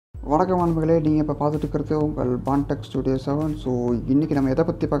வணக்கம் நண்பர்களே, நீங்கள் இப்போ பார்த்துட்டு இருக்கிறது உங்கள் பான்டெக் ஸ்டுடியோ 7. ஸோ இன்றைக்கி நம்ம எதை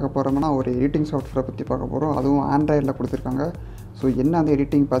பற்றி பார்க்க போகிறோம்னா ஒரு எடிட்டிங் சாஃப்ட்வேரை பற்றி பார்க்க போகிறோம். அதுவும் ஆண்ட்ராய்டில் கொடுத்துருக்காங்க. ஸோ என்ன அந்த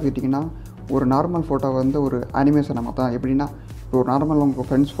எடிட்டிங் பார்த்துக்கிட்டிங்கன்னா, ஒரு நார்மல் ஃபோட்டோ வந்து ஒரு அனிமேஷன் நம்ம தான் எப்படின்னா, இப்போ ஒரு நார்மல் உங்கள்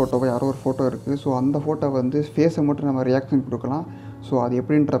ஃப்ரெண்ட்ஸ் ஃபோட்டோவோ யாரோ ஒரு ஃபோட்டோ இருக்குது. ஸோ அந்த ஃபோட்டோ வந்து ஃபேஸை மட்டும் நம்ம ரியாக்ஷன் கொடுக்கலாம். ஸோ அது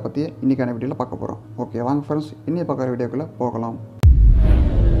எப்படின்ற பற்றி இன்றைக்கான வீடியோவில் பார்க்க போகிறோம். ஓகே வாங்க ஃப்ரெண்ட்ஸ், இன்னைக்கு பார்க்குற வீடியோக்குள்ளே போகலாம்.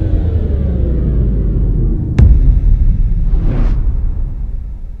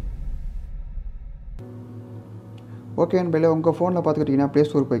 ஓகே நண்பர்களே, உங்கள் ஃபோனில் பார்த்துக்கிட்டிங்கன்னா ப்ளே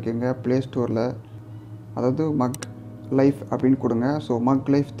ஸ்டோர் போய்க்கோங்க. ப்ளே ஸ்டோரில் அதாவது மக் லைஃப் அப்படின்னு கொடுங்க. ஸோ மக்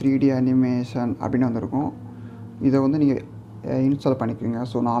லைஃப் 3D அனிமேஷன் அப்படின்னு வந்திருக்கும். இதை வந்து நீங்கள் இன்ஸ்டால் பண்ணிக்கோங்க.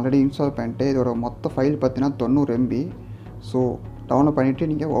 ஸோ நான் ஆல்ரெடி இன்ஸ்டால் பண்ணிட்டு இதோட மொத்த ஃபைல் பார்த்தீங்கன்னா 90 MB. ஸோ டவுன்லோட்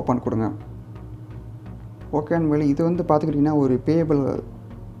பண்ணிவிட்டு நீங்கள் ஓப்பன் கொடுங்க. ஓகே நண்பர்களே, இது வந்து பார்த்துக்கிட்டிங்கன்னா ஒரு பேயபிள்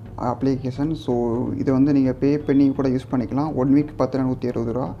அப்ளிகேஷன். ஸோ இதை வந்து நீங்கள் பே பண்ணி கூட யூஸ் பண்ணிக்கலாம். 1 வீக் பார்த்தீங்கன்னா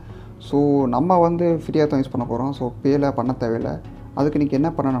 160 ரூபா. ஸோ நம்ம வந்து ஃப்ரீயாக தான் யூஸ் பண்ண போகிறோம். ஸோ பேல பண்ண தேவையில்லை. அதுக்கு நீங்கள் என்ன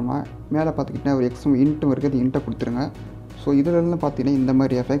பண்ணணும்னா, மேலே பார்த்துக்கிட்டிங்கன்னா ஒரு எக்ஸும் இன்ட்டும் இருக்குது. இன்ட்டை கொடுத்துருங்க. ஸோ இதிலேருந்து பார்த்தீங்கன்னா இந்த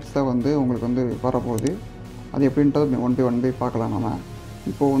மாதிரி எஃபெக்ட்ஸ் தான் வந்து உங்களுக்கு வந்து வரப்போகுது. அது எப்படின்றது ஒன் பை பார்க்கலாம். நம்ம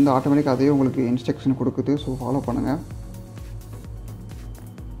இப்போது வந்து ஆட்டோமேட்டிக்காக அதே உங்களுக்கு இன்ஸ்ட்ரக்ஷன் கொடுக்குது. ஸோ ஃபாலோ பண்ணுங்கள்.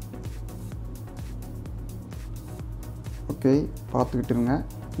 ஓகே, பார்த்துக்கிட்டு இருங்க.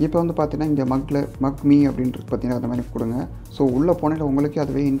 இப்போ வந்து பார்த்தீங்கன்னா இங்கே மக் மீ அப்படின்றது பார்த்தீங்கன்னா அந்த மாதிரி கொடுங்க. ஸோ உள்ளே போனால் உங்களுக்கே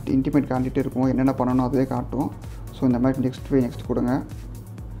அதுவே இன்டிமேட் காட்டிகிட்டே இருக்கும். என்னென்ன பண்ணணும் அதுவே காட்டும். ஸோ இந்த மாதிரி நெக்ஸ்ட் கொடுங்க.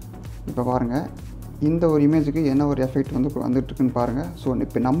 இப்போ பாருங்கள், இந்த ஒரு இமேஜுக்கு என்ன ஒரு எஃபெக்ட் வந்து வந்துட்டுருக்குன்னு பாருங்கள். ஸோ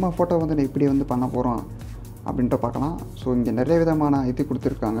இப்போ நம்ம ஃபோட்டோ வந்து எப்படி வந்து பண்ண போகிறோம் அப்படின்ற பார்க்கலாம். ஸோ இங்கே நிறைய விதமான இது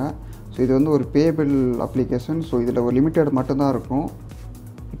கொடுத்துருக்காங்க. ஸோ இது வந்து ஒரு பேபிள் அப்ளிகேஷன். ஸோ இதில் ஒரு லிமிட்டட் மட்டும்தான் இருக்கும்.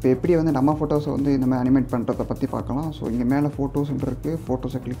 இப்போ எப்படி வந்து நம்ம ஃபோட்டோஸை வந்து இந்த மாதிரி அனிமேட் பண்ணுறதை பற்றி பார்க்கலாம். ஸோ இங்கே மேலே ஃபோட்டோஸ்ன்னு இருக்குது.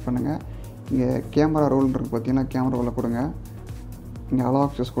 ஃபோட்டோஸை கிளிக் பண்ணுங்கள். இங்கே கேமரா ரோல்னு இருக்குது. பார்த்தீங்கன்னா கேமரா ரோலை கொடுங்க. இங்கே அலோ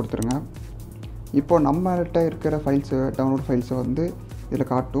ஆக்சஸ் கொடுத்துருங்க. இப்போது நம்மள்கிட்ட இருக்கிற ஃபைல்ஸு டவுன்லோட் ஃபைல்ஸை வந்து இதில்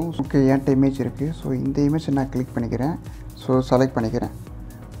காட்டும். ஓகே, என்கிட்ட இமேஜ் இருக்குது. ஸோ இந்த இமேஜ் நான் கிளிக் பண்ணிக்கிறேன். ஸோ செலக்ட் பண்ணிக்கிறேன்.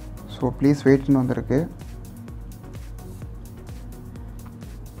 ஸோ ப்ளீஸ் வெயிட்னு வந்திருக்கு.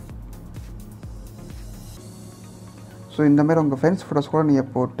 ஸோ இந்த மாதிரி உங்கள் ஃப்ரெண்ட்ஸ் ஃபோட்டோஸ் கூட நீங்கள்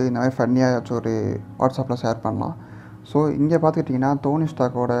போட்டு இந்த மாதிரி ஃபன்னியாக ஏதாச்சும் ஒரு வாட்ஸ்அப்பில் ஷேர் பண்ணலாம். ஸோ இங்கே பார்த்துக்கிட்டிங்கன்னா டோனி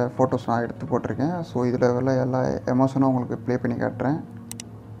ஸ்டாக்கோட ஃபோட்டோஸ் நான் எடுத்து போட்டிருக்கேன். ஸோ இதில் உள்ள எல்லா எமோஷனும் உங்களுக்கு ப்ளே பண்ணி காட்டுறேன்.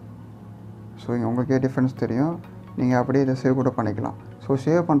 ஸோ இங்கே உங்களுக்கே டிஃப்ரென்ஸ் தெரியும். நீங்கள் அப்படியே இதை சேவ் கூட பண்ணிக்கலாம். ஸோ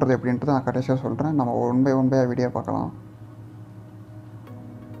சேவ் பண்ணுறது எப்படின்றது நான் கடைசியாக சொல்கிறேன். நம்ம ஒன் பை வீடியோ பார்க்கலாம்.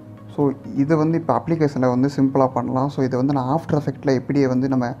 ஸோ இது வந்து இப்போ அப்ளிகேஷனில் வந்து சிம்பிளாக பண்ணலாம். ஸோ இதை வந்து நான் ஆஃப்டர் எஃபெக்டில் எப்படி வந்து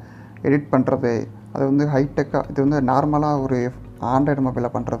நம்ம எடிட் பண்ணுறது, அது வந்து ஹைடெக்காக, இது வந்து நார்மலாக ஒரு ஆண்ட்ராய்டு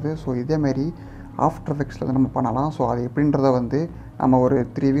மொபைலில் பண்ணுறது. ஸோ இதேமாரி ஆஃப்டர் எஃபெக்ட்ஸில் வந்து நம்ம பண்ணலாம். ஸோ அது எப்படின்றத வந்து நம்ம ஒரு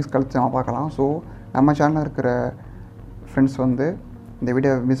 3 வீக்ஸ் கழித்து நம்ம பார்க்கலாம். ஸோ நம்ம சேனலில் இருக்கிற ஃப்ரெண்ட்ஸ் வந்து இந்த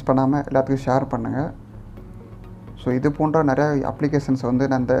வீடியோ மிஸ் பண்ணாமல் எல்லாத்துக்கும் ஷேர் பண்ணுங்கள். ஸோ இது போன்ற நிறையா அப்ளிகேஷன்ஸ் வந்து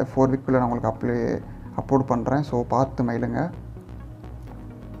நான் இந்த 4 வீக்குள்ளே நான் உங்களுக்கு அப்லோட் பண்ணுறேன். ஸோ பார்த்து மயிலுங்க.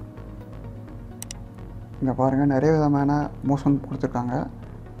 இங்கே பாருங்கள், நிறைய விதமான மோஷன் கொடுத்துருக்காங்க.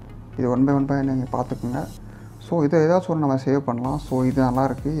 இது ஒன் பை நீங்கள் பார்த்துக்குங்க. ஸோ இதை ஏதாச்சும் ஒரு நம்ம சேவ் பண்ணலாம். ஸோ இது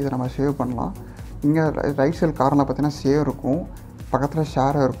நல்லாயிருக்கு. இதை நம்ம சேவ் பண்ணலாம். இங்கே ரைட் சைடு கார்னரில் பார்த்தீங்கன்னா சேவ் இருக்கும். பக்கத்தில்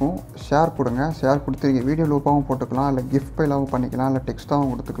ஷேராக இருக்கும். ஷேர் கொடுங்க. ஷேர் கொடுத்து நீங்கள் வீடியோ லூப்பாகவும் போட்டுக்கலாம், இல்லை கிஃப்ட் ஃபைலாகவும் பண்ணிக்கலாம், இல்லை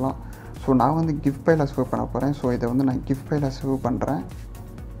டெக்ஸ்ட்டாகவும் கொடுத்துக்கலாம். ஸோ நான் வந்து கிஃப்ட் ஃபைலாக சேவ் பண்ண போகிறேன். ஸோ இதை வந்து நான் கிஃப்ட் ஃபைலாக சேவ் பண்ணுறேன்.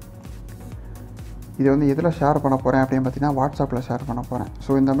 இதை வந்து எதில் ஷேர் பண்ண போகிறேன் அப்படின்னு பார்த்தீங்கன்னா வாட்ஸ்அப்பில் ஷேர் பண்ண போகிறேன்.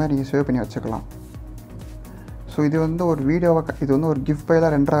 ஸோ இந்த மாதிரி நீங்கள் சேவ் பண்ணி வச்சுக்கலாம். ஸோ இது வந்து ஒரு வீடியோவை, இது வந்து ஒரு கிஃப்ட் ஃபைலாக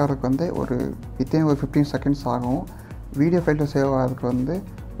ரெண்டர் ஆகிறதுக்கு வந்து ஒரு 15 செகண்ட்ஸ் ஆகும். வீடியோ ஃபைலில் சேவ் ஆகிறதுக்கு வந்து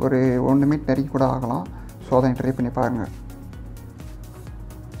ஒரு 1 நிமிட் நெருக்கி கூட ஆகலாம். ஸோ அதை ட்ரை பண்ணி பாருங்கள்.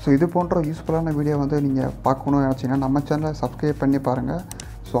 ஸோ இது போன்ற யூஸ்ஃபுல்லான வீடியோ வந்து நீங்கள் பார்க்கணும்னு நினச்சிங்கன்னா நம்ம சேனலை சப்ஸ்கிரைப் பண்ணி பாருங்கள்.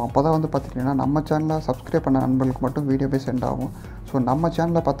 ஸோ அப்போ தான் வந்து பார்த்துட்டிங்கன்னா நம்ம சேனலில் சப்ஸ்கிரைப் பண்ண நண்பர்களுக்கு மட்டும் வீடியோ போய் சென்ட் ஆகும். ஸோ நம்ம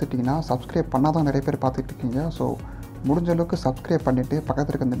சேனலில் பார்த்துட்டிங்கன்னா சப்ஸ்கிரைப் பண்ணால் தான் நிறைய பேர் பார்த்துட்டு இருக்கீங்க. ஸோ முடிஞ்ச அளவுக்கு சப்ஸ்கிரைப் பண்ணிவிட்டு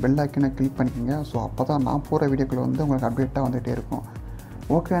பக்கத்தில் இருக்க அந்த பெல் ஐக்கனை கிளிக் பண்ணிக்கோங்க. ஸோ அப்போ தான் நான் போகிற வீடியோக்கள் வந்து உங்களுக்கு அப்டேட்டாக வந்துகிட்டே இருக்கும்.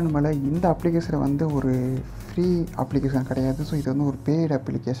 ஓகே நண்பர்களே, இந்த அப்ளிகேஷன் வந்து ஒரு ஃப்ரீ அப்ளிகேஷன் கிடையாது. ஸோ இது வந்து ஒரு பெய்டு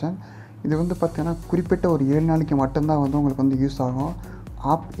அப்ளிகேஷன். இது வந்து பார்த்திங்கன்னா குறிப்பிட்ட ஒரு 7 நாளைக்கு மட்டும்தான் வந்து உங்களுக்கு வந்து யூஸ் ஆகும்.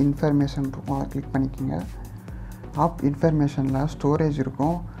 ஆப் இன்ஃபர்மேஷன் இருக்கும், அதை கிளிக் பண்ணிக்கோங்க. ஆப் இன்ஃபர்மேஷனில் ஸ்டோரேஜ்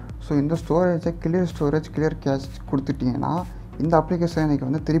இருக்கும். ஸோ இந்த ஸ்டோரேஜை கிளியர் கேஷ் கொடுத்துட்டிங்கன்னா இந்த அப்ளிகேஷனை நீங்கள்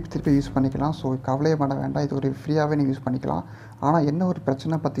வந்து திருப்பி யூஸ் பண்ணிக்கலாம். ஸோ கவலையே பண்ண வேண்டாம். இது ஒரு ஃப்ரீயாகவே நீங்கள் யூஸ் பண்ணிக்கலாம். ஆனால் என்ன ஒரு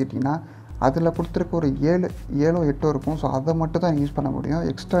பிரச்சனை பார்த்துக்கிட்டிங்கன்னா, அதில் கொடுத்துருக்க ஒரு 7 8 இருக்கும். ஸோ அதை மட்டும் தான் யூஸ் பண்ண முடியும்.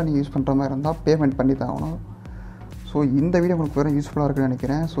 எக்ஸ்ட்ரா நீங்கள் யூஸ் பண்ணுற மாதிரி இருந்தால் பேமெண்ட் பண்ணி தான் ஆகணும். ஸோ இந்த வீடியோ உங்களுக்கு வேறு யூஸ்ஃபுல்லாக இருக்குன்னு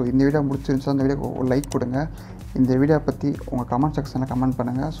நினைக்கிறேன். ஸோ இந்த வீடியோ முடிச்சிருந்துச்சா அந்த வீடியோ ஒரு லைக் கொடுங்க. இந்த வீடியோ பற்றி உங்கள் கமெண்ட் செக்ஷனில் கமெண்ட்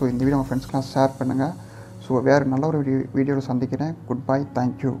பண்ணுங்கள். ஸோ இந்த வீடியோ உங்கள் ஃப்ரெண்ட்ஸ்க்கெலாம் ஷேர் பண்ணுங்கள். ஸோ வேறு நல்ல ஒரு வீடியோவில் சந்திக்கிறேன். Good bye,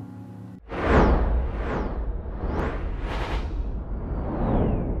 thank you.